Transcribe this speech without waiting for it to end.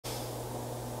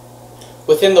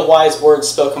Within the wise words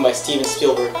spoken by Steven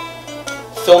Spielberg,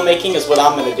 filmmaking is what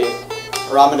I'm gonna do,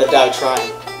 or I'm gonna die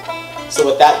trying. So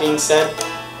with that being said,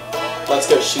 let's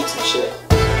go shoot some shit.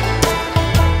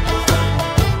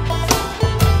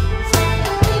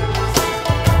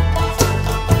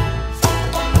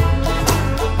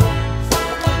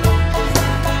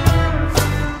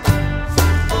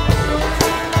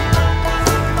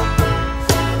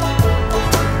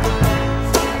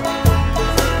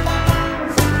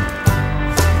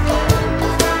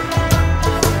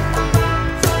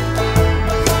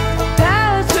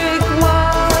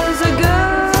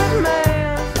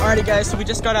 Alrighty guys, so we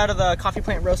just got out of the coffee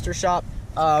plant roaster shop.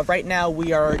 Right now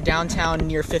we are downtown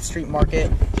near 5th Street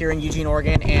Market here in Eugene,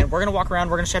 Oregon, and we're gonna walk around.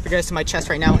 We're gonna strap you guys to my chest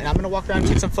right now, and I'm gonna walk around and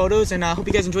take some photos, and hope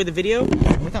you guys enjoy the video.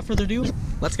 And without further ado,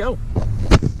 let's go.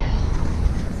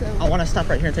 I wanna stop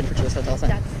right here and take a picture of this hotel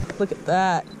sign. Look at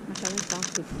that.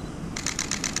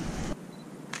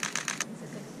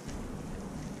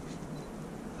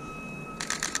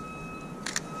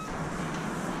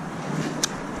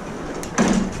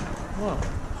 Whoa.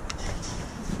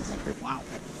 Wow.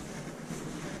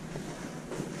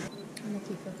 And if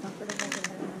you feel comfortable with it,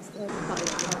 I still probably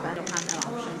not, but I don't have that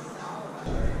option.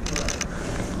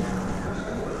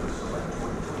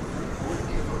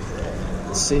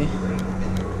 Let's see.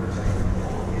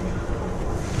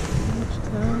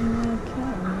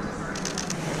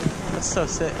 That's so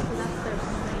sick.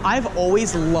 I've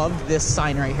always loved this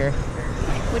sign right here.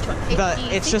 Which one?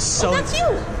 It's just so... Oh, that's you!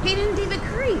 Hayden David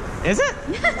Curry. Is it?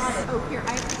 Yes! Oh, here,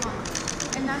 I have one.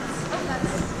 And that's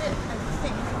it, I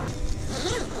think.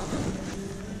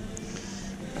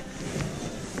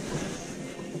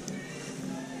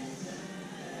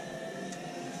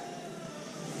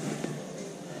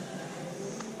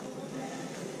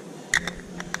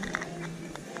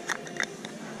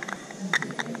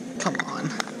 Come on.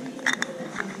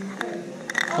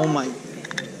 Oh my...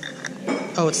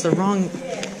 Oh, it's the wrong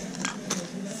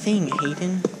thing,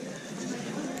 Hayden.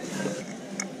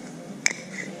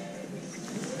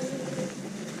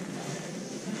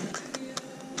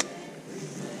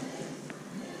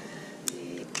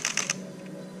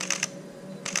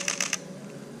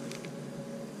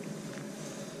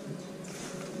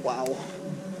 Wow.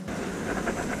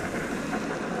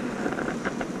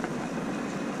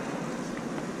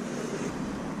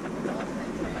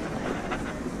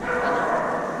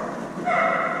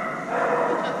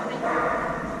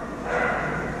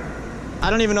 I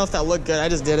don't even know if that looked good. I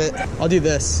just did it. I'll do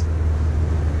this.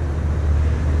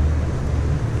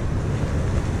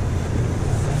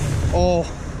 Oh,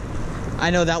 I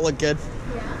know that looked good.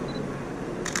 Yeah.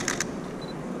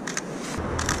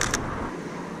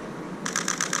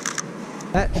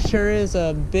 That sure is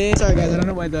a big... Sorry guys, I don't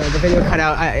know why the video cut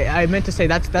out. I meant to say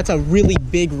that's a really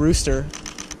big rooster.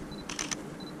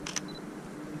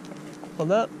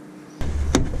 Hold up.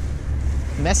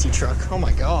 Messy truck. Oh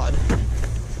my god.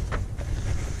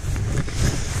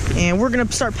 And we're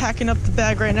gonna start packing up the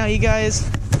bag right now, you guys.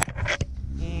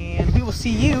 And we will see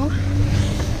you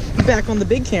back on the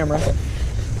big camera.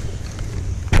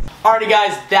 Alrighty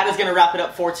guys, that is gonna wrap it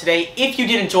up for today. If you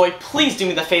did enjoy, please do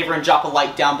me the favor and drop a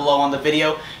like down below on the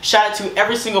video. Shout out to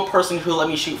every single person who let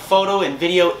me shoot photo and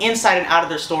video inside and out of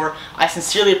their store. I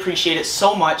sincerely appreciate it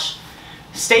so much.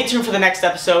 Stay tuned for the next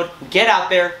episode. Get out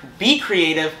there, be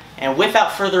creative, and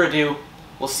without further ado,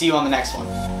 we'll see you on the next one.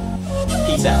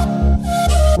 Peace out.